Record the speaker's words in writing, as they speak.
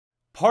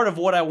part of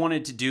what I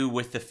wanted to do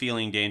with the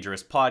Feeling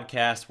Dangerous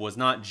podcast was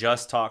not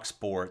just talk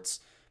sports,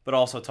 but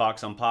also talk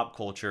some pop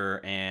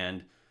culture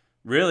and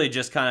really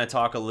just kind of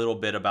talk a little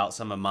bit about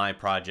some of my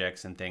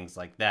projects and things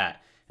like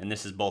that. And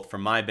this is both for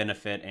my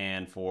benefit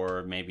and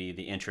for maybe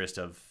the interest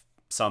of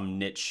some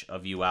niche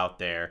of you out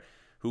there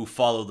who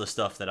follow the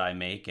stuff that I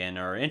make and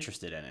are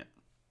interested in it.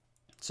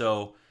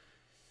 So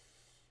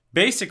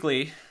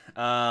basically,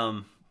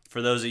 for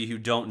those of you who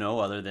don't know,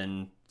 other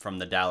than from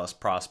the Dallas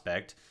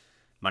Prospect,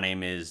 my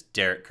name is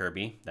Darreck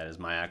Kirby. That is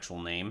my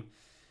actual name.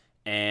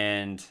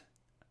 And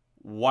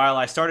while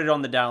I started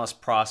on the Dallas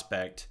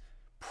Prospect,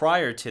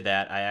 prior to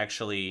that, I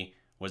actually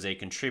was a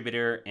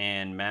contributor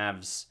and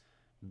Mavs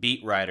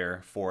beat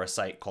writer for a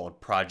site called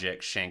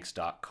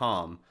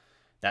projectshanks.com.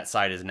 That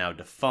site is now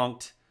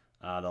defunct.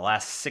 The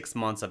last 6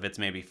 months of its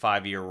maybe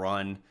 5-year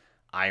run,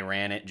 I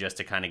ran it just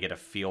to kind of get a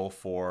feel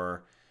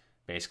for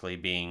basically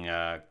being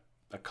a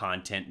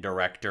content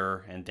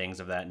director and things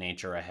of that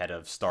nature ahead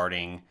of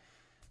starting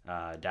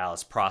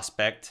Dallas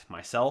Prospect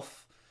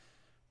myself.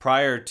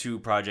 Prior to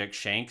Project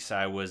Shanks,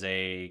 I was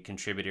a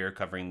contributor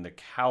covering the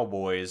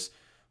Cowboys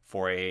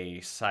for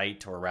a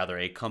site, or rather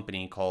a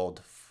company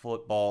called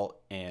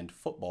Football and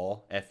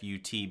Football,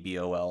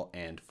 F-U-T-B-O-L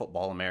and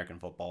Football, American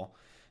Football.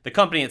 The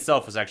company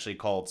itself was actually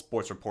called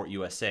Sports Report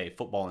USA.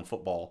 Football and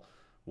Football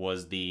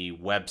was the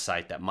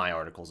website that my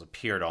articles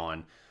appeared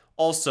on.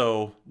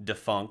 Also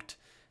defunct,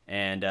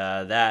 and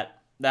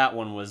that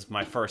one was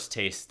my first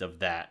taste of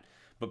that.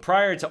 But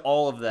prior to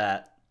all of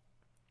that,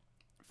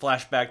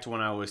 flashback to when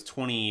I was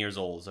 20 years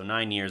old, so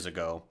 9 years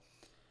ago,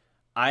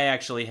 I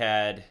actually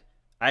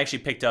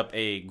picked up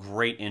a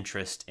great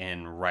interest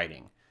in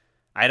writing.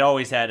 I'd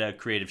always had a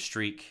creative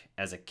streak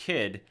as a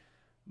kid,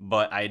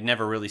 but I had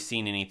never really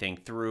seen anything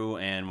through,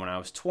 and when I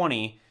was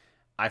 20,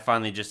 I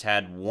finally just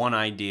had one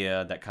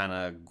idea that kind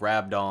of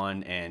grabbed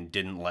on and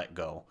didn't let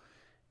go.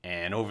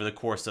 And over the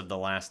course of the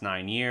last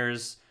 9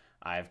 years,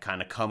 I've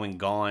kind of come and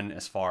gone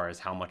as far as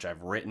how much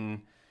I've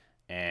written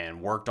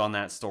and worked on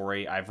that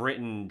story. I've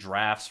written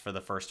drafts for the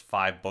first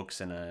 5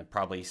 books in a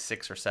probably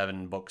 6 or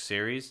 7 book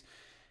series.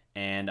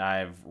 And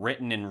I've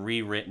written and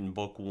rewritten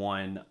book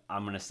 1,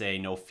 I'm going to say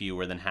no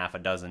fewer than half a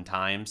dozen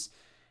times.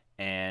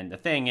 And the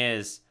thing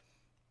is,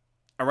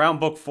 around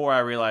book 4, I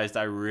realized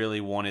I really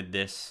wanted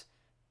this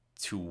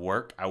to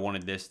work. I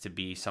wanted this to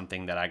be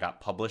something that I got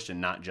published and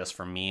not just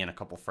for me and a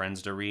couple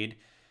friends to read.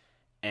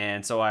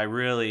 And so I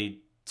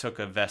really took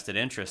a vested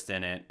interest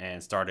in it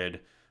and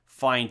started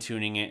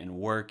fine-tuning it and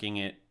working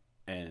it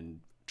and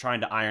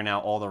trying to iron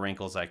out all the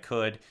wrinkles I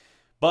could.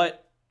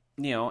 But,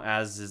 you know,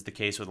 as is the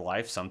case with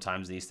life,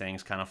 sometimes these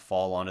things kind of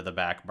fall onto the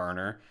back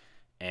burner,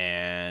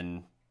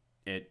 and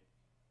it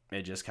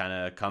just kind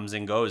of comes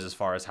and goes as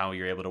far as how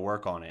you're able to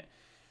work on it.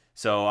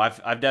 So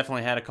I've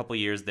definitely had a couple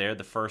years there.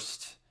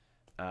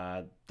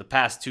 The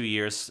past 2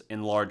 years,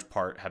 in large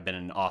part, have been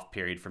an off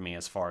period for me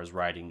as far as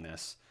writing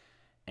this.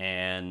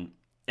 And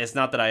it's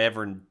not that I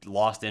ever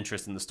lost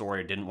interest in the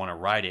story or didn't want to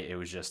write it. It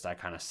was just I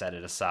kind of set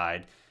it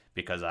aside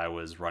because I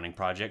was running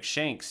Project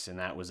Shanks, and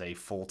that was a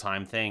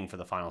full-time thing for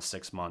the final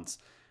 6 months.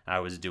 I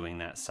was doing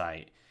that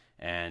site.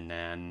 And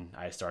then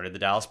I started the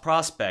Dallas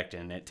Prospect,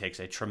 and it takes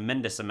a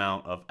tremendous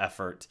amount of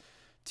effort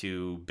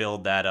to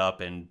build that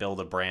up and build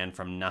a brand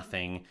from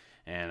nothing.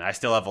 And I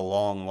still have a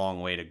long, long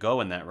way to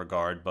go in that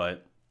regard,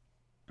 but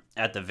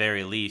at the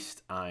very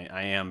least, I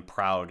am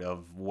proud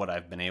of what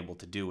I've been able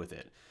to do with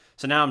it.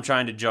 So now I'm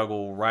trying to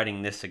juggle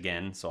writing this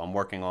again. So I'm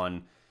working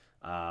on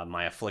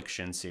my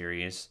Affliction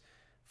series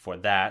for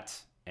that.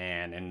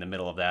 And in the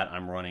middle of that,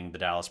 I'm running the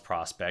Dallas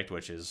Prospect,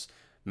 which is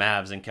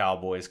Mavs and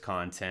Cowboys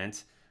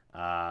content.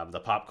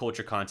 The pop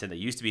culture content that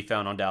used to be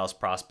found on Dallas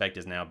Prospect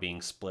is now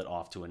being split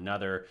off to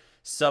another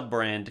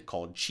sub-brand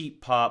called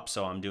Cheap Pop.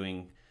 So I'm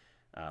doing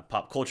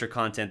pop culture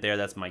content there.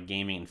 That's my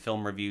gaming and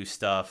film review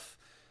stuff.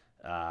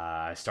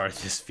 I started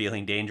this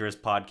Feeling Dangerous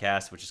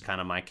podcast, which is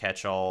kind of my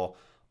catch-all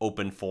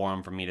open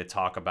forum for me to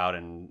talk about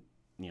and,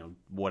 you know,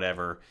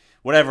 whatever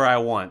I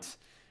want.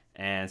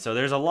 And so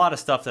there's a lot of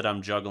stuff that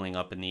I'm juggling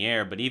up in the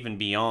air, but even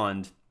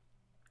beyond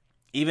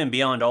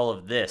all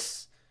of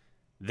this,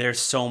 there's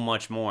so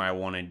much more I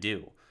want to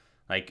do.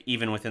 Like,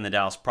 even within the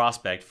Dallas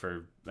Prospect,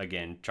 for,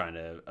 again, trying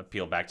to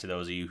appeal back to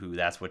those of you who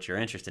that's what you're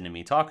interested in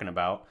me talking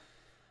about,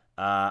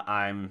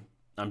 I'm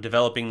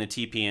developing the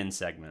TPN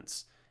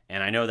segments.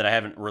 And I know that I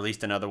haven't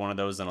released another one of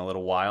those in a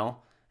little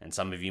while, and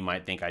some of you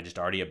might think I just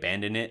already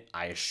abandoned it.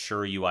 I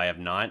assure you I have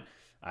not.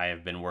 I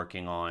have been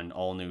working on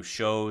all new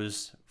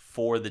shows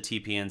for the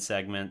TPN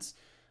segments,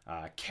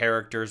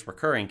 characters,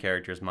 recurring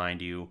characters,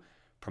 mind you,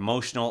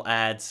 promotional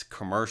ads,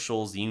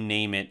 commercials, you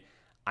name it.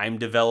 I'm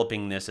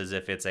developing this as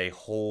if it's a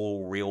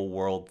whole real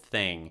world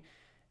thing.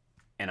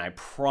 And I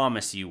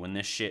promise you, when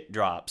this shit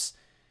drops,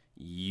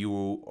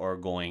 you're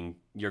going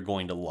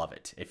to love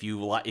it. If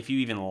you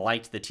even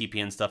liked the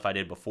TPN stuff I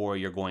did before,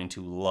 you're going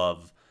to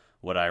love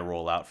what I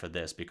roll out for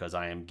this, because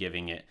I am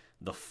giving it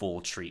the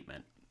full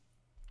treatment.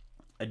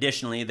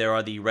 Additionally, there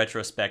are the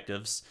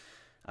retrospectives.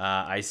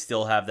 I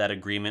still have that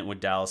agreement with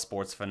Dallas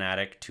Sports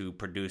Fanatic to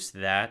produce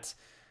that.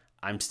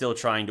 I'm still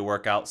trying to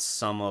work out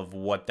some of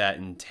what that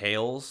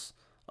entails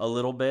a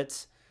little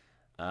bit,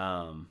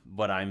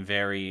 but I'm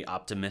very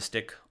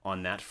optimistic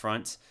on that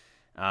front.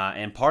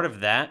 And part of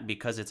that,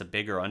 because it's a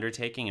bigger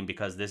undertaking and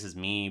because this is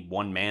me,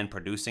 one man,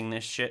 producing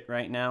this shit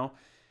right now,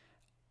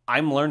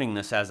 I'm learning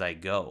this as I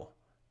go.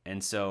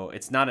 And so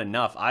it's not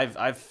enough.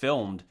 I've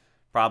filmed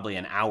probably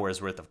an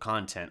hour's worth of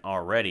content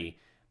already,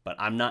 but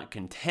I'm not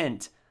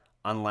content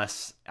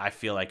unless I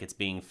feel like it's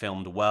being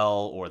filmed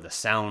well or the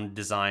sound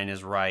design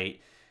is right.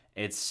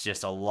 It's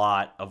just a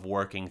lot of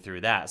working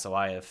through that. So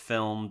I have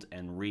filmed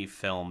and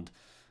refilmed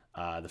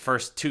the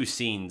first 2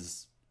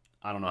 scenes,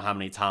 I don't know how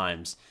many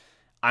times.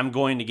 I'm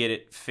going to get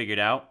it figured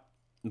out,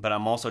 but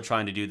I'm also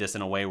trying to do this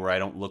in a way where I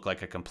don't look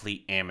like a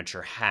complete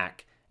amateur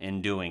hack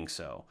in doing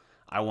so.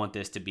 I want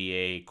this to be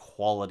a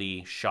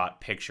quality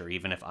shot picture,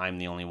 even if I'm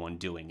the only one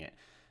doing it,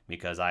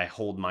 because I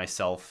hold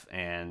myself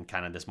and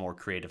kind of this more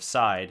creative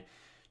side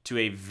to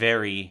a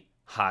very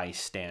high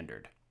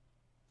standard.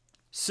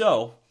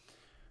 So,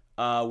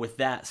 with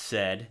that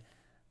said,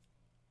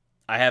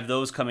 I have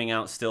those coming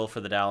out still for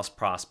the Dallas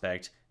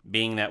Prospect,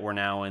 being that we're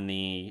now I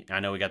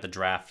know we got the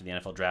draft, the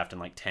NFL draft in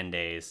like 10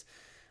 days.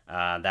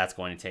 That's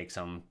going to take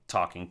some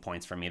talking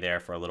points from me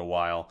there for a little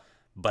while.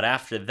 But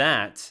after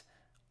that,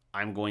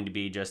 I'm going to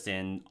be just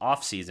in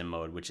off-season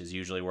mode, which is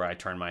usually where I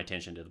turn my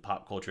attention to the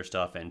pop culture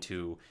stuff and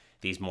to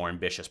these more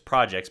ambitious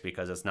projects,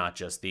 because it's not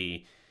just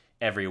the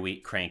every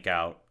week crank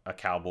out a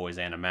Cowboys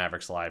and a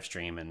Mavericks live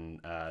stream and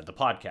the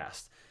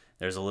podcast.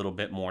 There's a little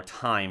bit more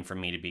time for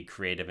me to be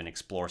creative and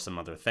explore some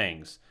other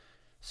things.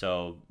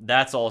 So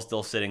that's all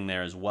still sitting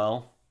there as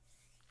well.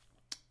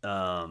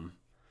 One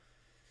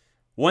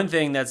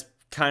thing that's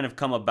kind of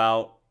come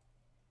about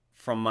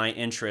from my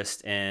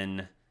interest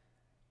in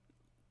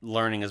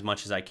learning as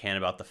much as I can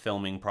about the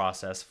filming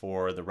process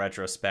for the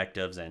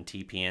retrospectives and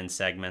TPN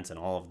segments and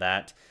all of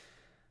that,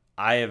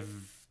 I have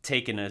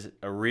taken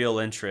a real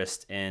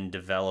interest in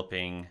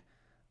developing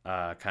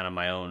kind of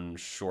my own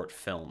short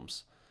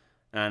films.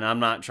 And I'm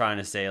not trying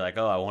to say like,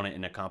 oh, I want it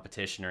in a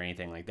competition or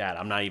anything like that.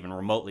 I'm not even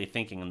remotely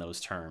thinking in those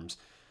terms.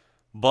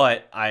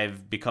 But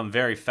I've become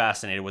very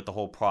fascinated with the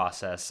whole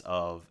process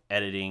of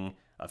editing,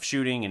 of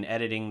shooting and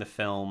editing the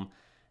film,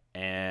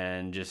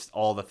 and just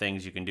all the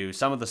things you can do.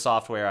 Some of the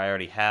software I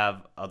already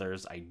have,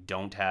 others I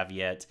don't have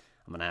yet.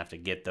 I'm going to have to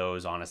get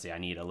those. Honestly, I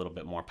need a little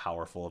bit more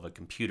powerful of a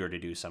computer to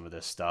do some of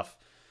this stuff.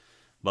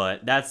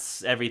 But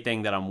that's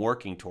everything that I'm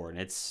working toward.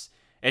 It's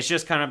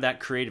just kind of that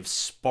creative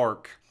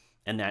spark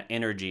and that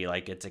energy.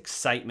 Like, it's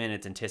excitement,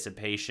 it's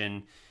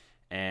anticipation.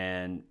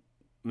 And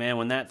man,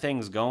 when that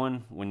thing's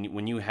going,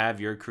 when you have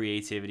your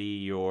creativity,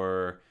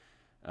 your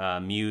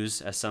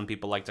muse, as some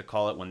people like to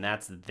call it, when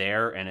that's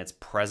there and it's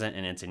present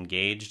and it's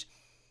engaged,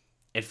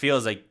 it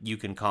feels like you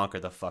can conquer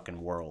the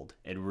fucking world.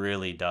 It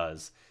really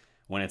does.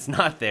 When it's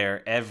not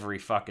there, every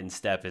fucking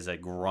step is a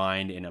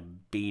grind and a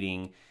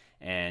beating,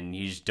 and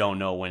you just don't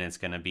know when it's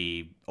going to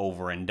be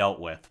over and dealt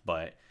with.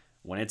 But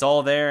when it's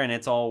all there and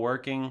it's all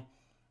working,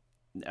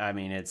 I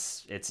mean,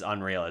 it's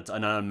unreal. It's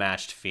an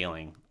unmatched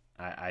feeling,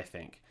 I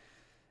think.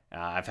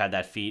 I've had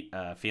that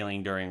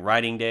feeling during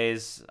writing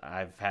days.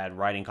 I've had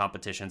writing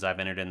competitions I've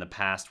entered in the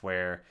past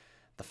where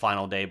the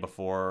final day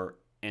before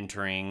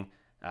entering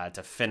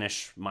to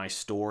finish my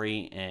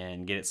story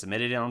and get it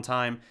submitted on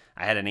time,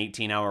 I had an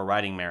 18-hour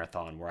writing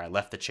marathon where I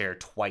left the chair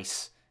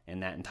twice in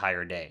that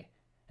entire day,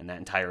 in that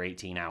entire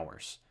 18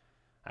 hours.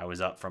 I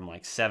was up from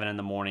like 7 in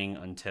the morning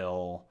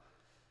until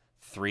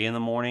 3 in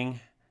the morning,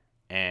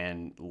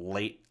 and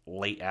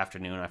late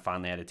afternoon, I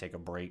finally had to take a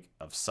break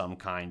of some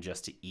kind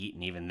just to eat,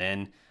 and even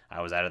then,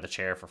 I was out of the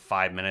chair for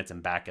 5 minutes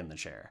and back in the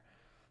chair.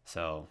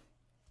 So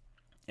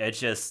it's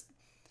just,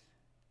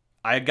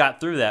 I got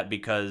through that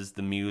because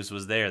the muse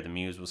was there. The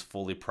muse was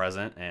fully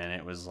present, and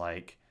it was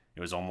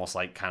almost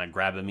like kind of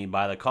grabbing me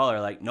by the collar,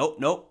 like,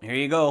 nope, here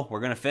you go. We're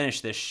going to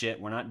finish this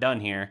shit. We're not done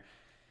here.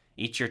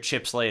 Eat your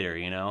chips later,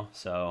 you know?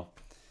 So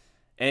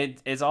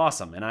it's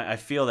awesome. And I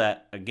feel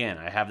that, again,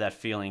 I have that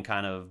feeling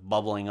kind of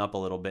bubbling up a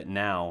little bit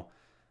now,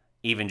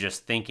 even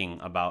just thinking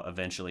about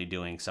eventually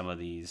doing some of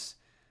these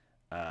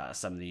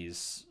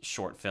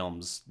short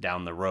films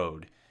down the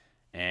road.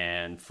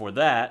 And for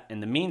that,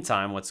 in the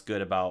meantime, what's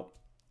good about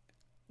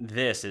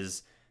this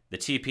is the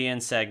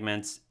TPN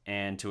segments,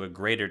 and to a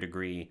greater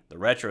degree, the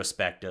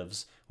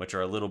retrospectives, which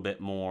are a little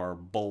bit more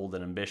bold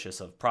and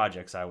ambitious of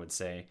projects, I would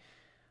say.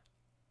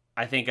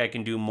 I think I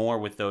can do more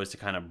with those to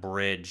kind of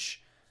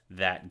bridge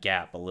that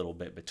gap a little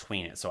bit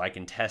between it. So I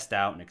can test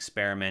out and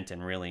experiment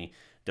and really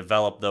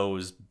develop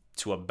those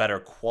to a better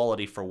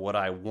quality for what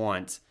I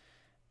want,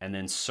 and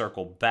then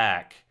circle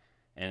back.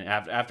 And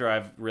after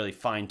I've really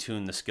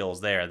fine-tuned the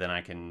skills there, then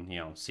I can,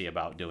 see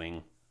about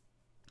doing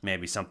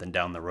maybe something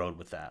down the road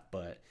with that.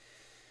 But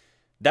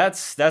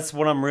that's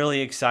what I'm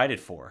really excited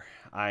for.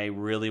 I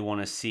really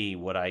want to see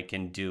what I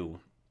can do,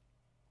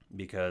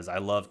 because I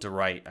love to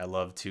write. I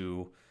love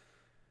to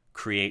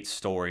create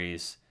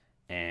stories.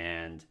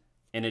 And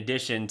in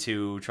addition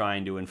to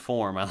trying to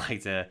inform, I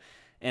like to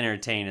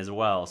entertain as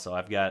well. So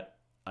I've got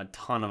a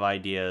ton of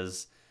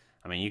ideas.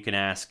 I mean, you can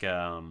ask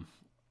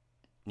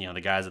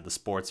the guys at the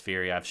Sports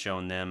Fury, I've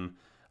shown them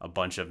a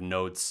bunch of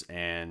notes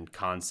and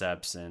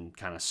concepts and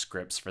kind of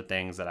scripts for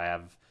things that I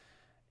have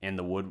in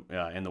the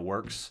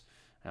works.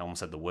 I almost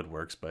said the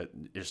woodworks,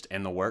 but just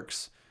in the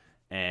works.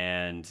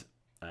 And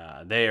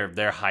they're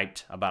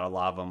hyped about a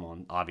lot of them.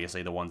 On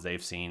obviously the ones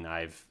they've seen,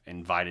 I've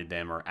invited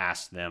them or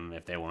asked them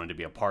if they wanted to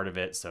be a part of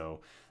it.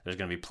 So there's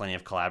going to be plenty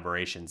of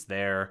collaborations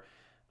there.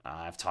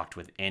 I've talked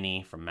with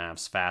Any from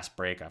Mavs Fast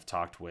Break. I've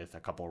talked with a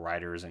couple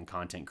writers and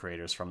content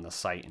creators from the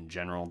site in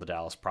general,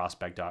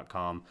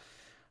 thedallasprospect.com.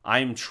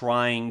 I'm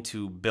trying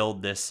to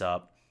build this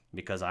up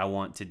because I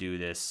want to do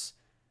this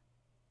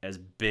as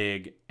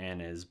big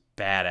and as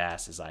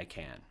badass as I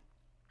can.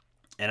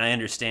 And I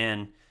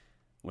understand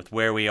with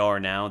where we are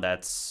now,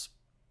 that's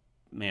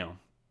going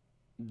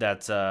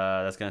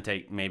to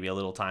take maybe a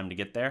little time to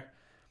get there.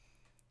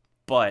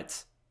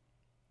 But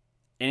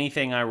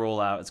anything I roll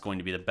out is going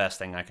to be the best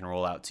thing I can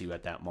roll out to you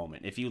at that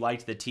moment. If you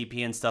liked the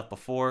TPN stuff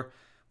before,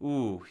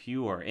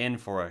 you are in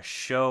for a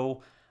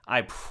show.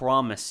 I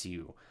promise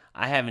you,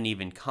 I haven't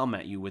even come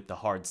at you with the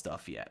hard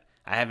stuff yet.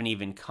 I haven't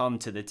even come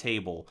to the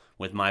table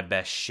with my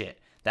best shit.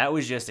 That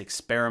was just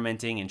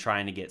experimenting and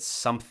trying to get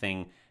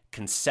something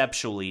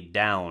conceptually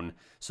down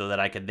so that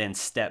I could then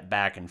step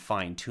back and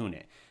fine tune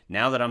it.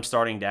 Now that I'm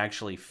starting to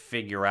actually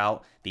figure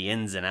out the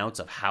ins and outs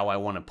of how I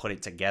want to put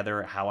it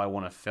together, how I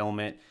want to film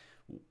it,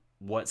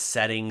 what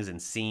settings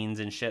and scenes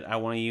and shit I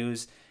want to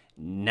use,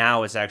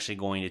 now it's actually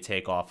going to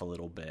take off a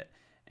little bit.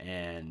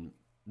 And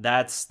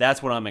that's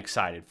what I'm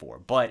excited for.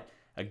 But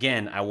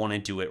again, I want to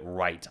do it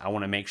right. I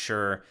want to make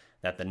sure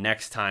that the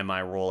next time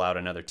I roll out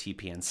another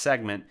TPN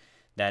segment,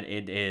 that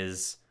it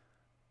is,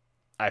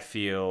 I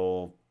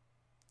feel,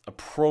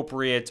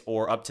 appropriate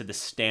or up to the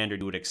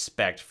standard you would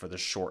expect for the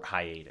short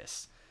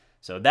hiatus.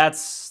 So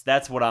that's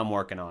what I'm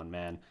working on,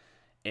 man.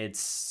 It's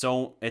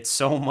so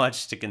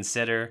much to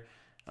consider.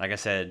 Like I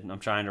said, I'm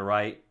trying to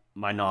write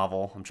my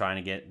novel. I'm trying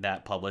to get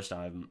that published.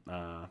 I'm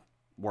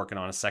working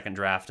on a second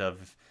draft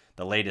of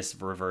the latest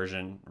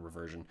revisions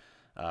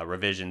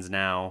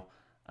now.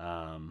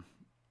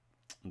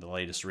 The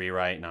latest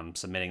rewrite, and I'm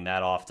submitting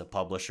that off to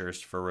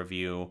publishers for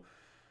review.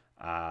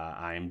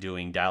 I'm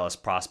doing Dallas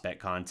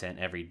Prospect content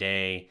every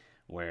day,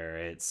 where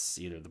it's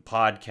either the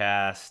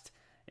podcast,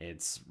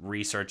 it's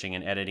researching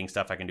and editing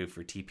stuff I can do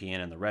for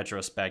TPN and the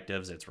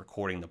retrospectives, it's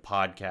recording the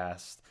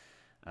podcast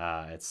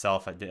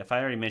itself. If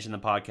I already mentioned the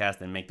podcast,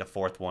 then make the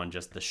fourth one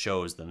just the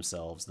shows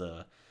themselves,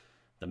 the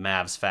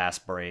Mavs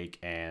Fast Break,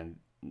 and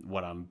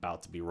what I'm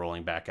about to be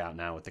rolling back out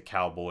now with the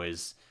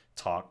Cowboys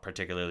talk,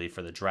 particularly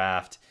for the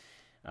draft.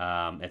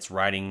 It's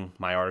writing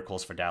my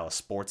articles for Dallas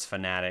Sports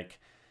Fanatic.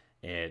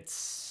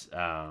 It's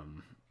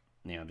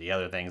the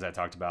other things I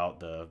talked about,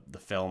 the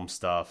film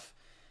stuff.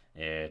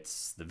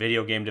 It's the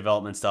video game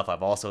development stuff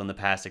I've also in the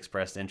past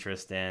expressed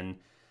interest in.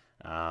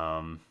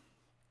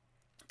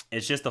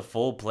 It's just a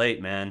full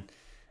plate, man.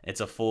 It's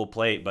a full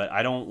plate, but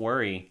I don't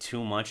worry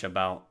too much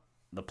about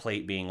the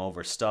plate being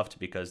overstuffed,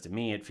 because to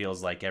me it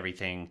feels like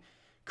everything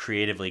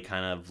creatively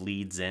kind of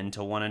leads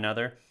into one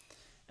another.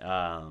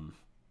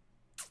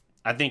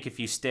 I think if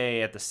you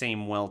stay at the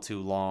same well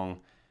too long,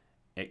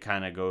 it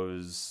kind of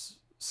goes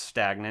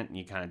stagnant and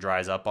you kind of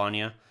dries up on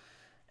you.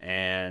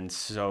 And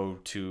so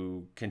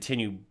to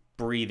continue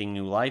breathing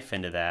new life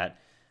into that,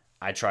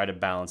 I try to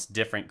balance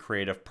different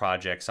creative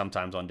projects,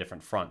 sometimes on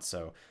different fronts.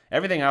 So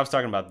everything I was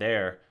talking about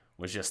there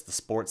was just the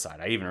sports side.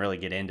 I even really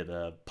get into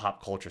the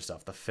pop culture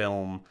stuff, the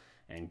film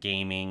and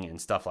gaming and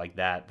stuff like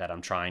that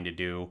I'm trying to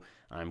do.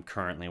 I'm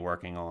currently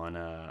working on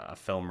a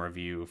film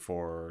review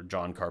for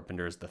John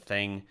Carpenter's The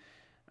Thing.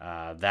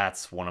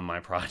 That's one of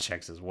my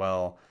projects as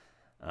well.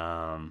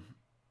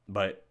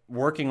 But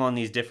working on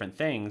these different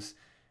things,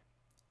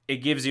 it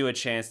gives you a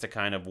chance to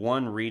kind of,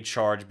 one,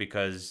 recharge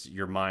because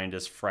your mind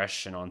is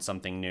fresh and on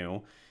something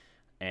new.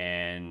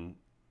 And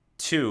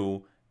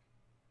two,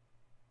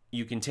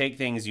 you can take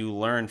things you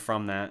learn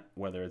from that,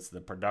 whether it's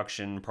the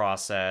production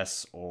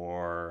process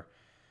or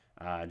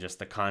just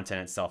the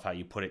content itself, how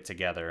you put it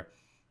together.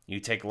 You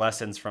take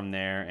lessons from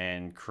there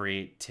and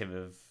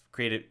creativity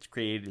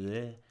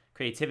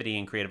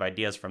and creative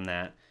ideas from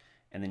that,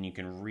 and then you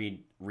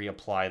can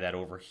reapply that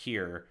over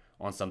here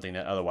on something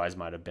that otherwise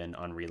might have been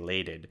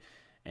unrelated.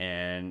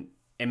 And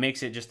it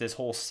makes it just this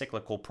whole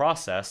cyclical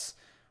process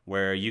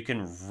where you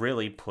can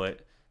really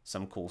put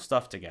some cool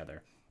stuff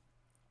together.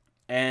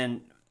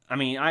 And I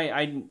mean,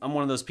 I'm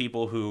one of those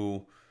people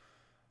who,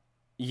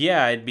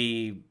 yeah, it'd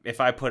be, if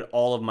I put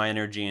all of my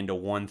energy into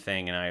one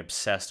thing and I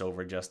obsessed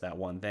over just that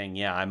one thing,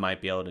 yeah, I might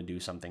be able to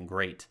do something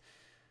great.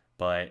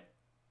 But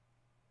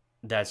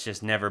that's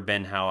just never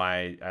been how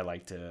I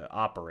like to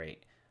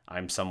operate.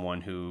 I'm someone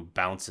who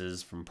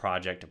bounces from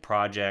project to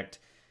project,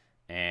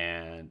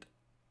 and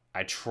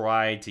I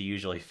try to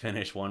usually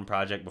finish one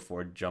project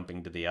before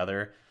jumping to the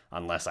other,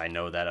 unless I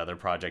know that other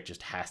project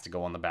just has to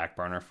go on the back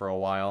burner for a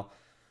while.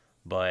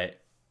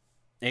 But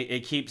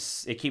it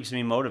keeps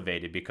me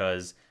motivated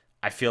because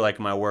I feel like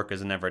my work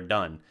is never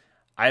done.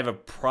 I have a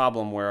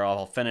problem where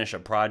I'll finish a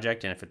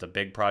project, and if it's a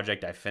big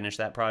project, I finish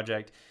that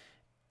project.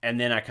 And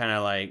then I kind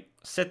of like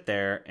sit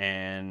there,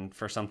 and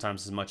for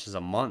sometimes as much as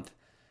a month,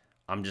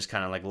 I'm just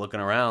kind of like looking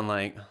around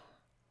like,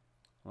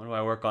 what do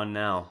I work on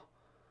now?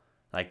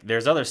 Like,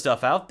 there's other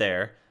stuff out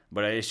there,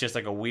 but it's just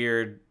like a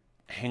weird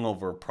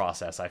hangover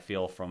process I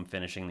feel from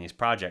finishing these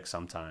projects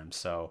sometimes.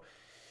 So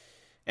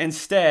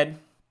instead,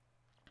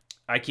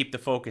 I keep the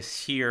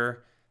focus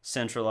here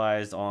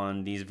centralized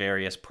on these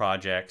various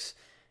projects.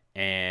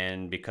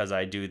 And because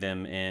I do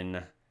them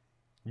in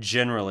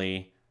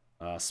generally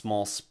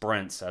small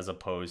sprints as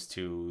opposed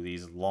to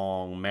these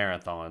long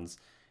marathons,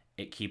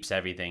 it keeps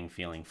everything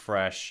feeling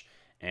fresh.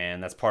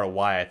 And that's part of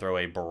why I throw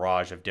a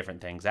barrage of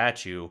different things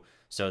at you,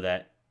 so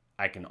that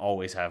I can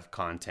always have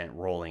content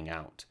rolling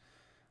out.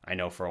 I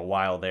know for a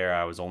while there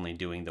I was only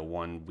doing the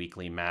one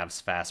weekly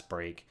Mavs fast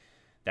break.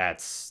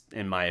 That's,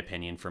 in my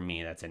opinion, for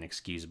me, that's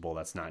inexcusable.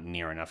 That's not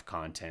near enough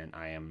content.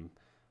 I am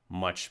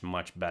much,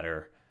 much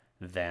better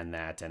than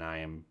that, and I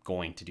am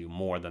going to do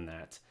more than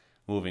that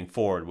moving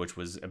forward, which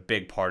was a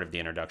big part of the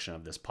introduction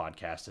of this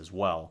podcast as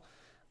well.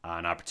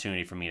 An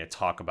opportunity for me to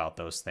talk about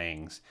those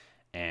things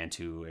and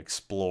to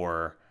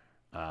explore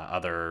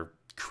other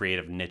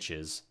creative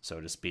niches, so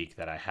to speak,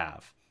 that I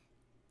have.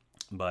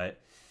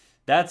 But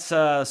that's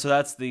so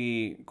that's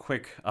the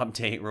quick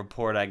update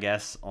report, I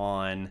guess,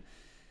 on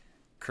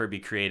Kirby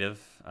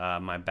Creative.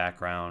 My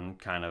background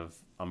kind of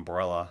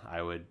umbrella,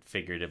 I would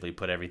figuratively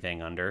put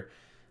everything under.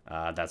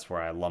 That's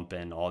where I lump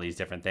in all these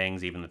different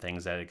things, even the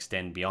things that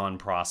extend beyond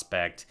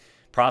Prospect.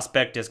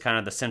 Prospect is kind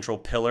of the central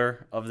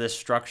pillar of this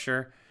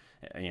structure.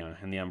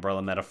 In the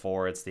umbrella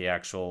metaphor, it's the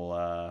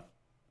actual,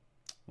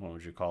 what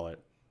would you call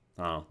it?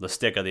 Oh, the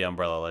stick of the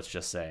umbrella, let's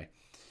just say.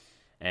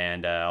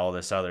 And all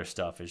this other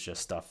stuff is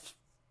just stuff,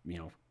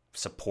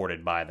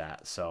 supported by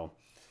that. So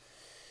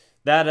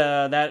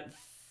that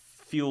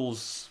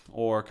fuels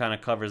or kind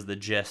of covers the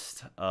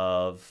gist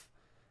of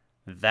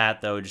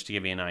that, though. Just to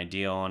give you an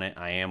idea on it,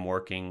 I am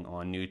working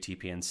on new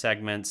TPN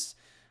segments.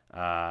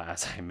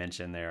 As I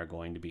mentioned, there are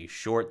going to be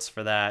shorts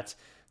for that.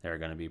 There are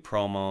going to be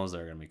promos.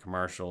 There are going to be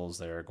commercials.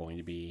 There are going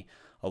to be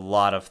a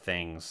lot of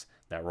things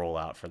that roll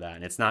out for that.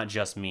 And it's not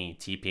just me.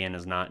 TPN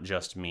is not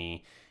just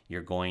me.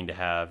 You're going to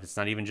have, it's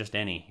not even just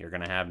any. You're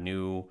going to have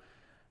new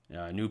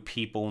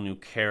people, new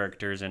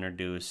characters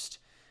introduced.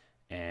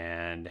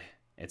 And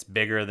it's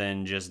bigger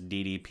than just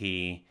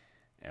DDP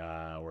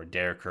or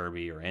Darreck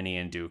Kirby or any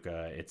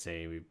Nduka.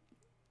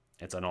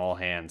 It's an all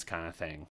hands kind of thing.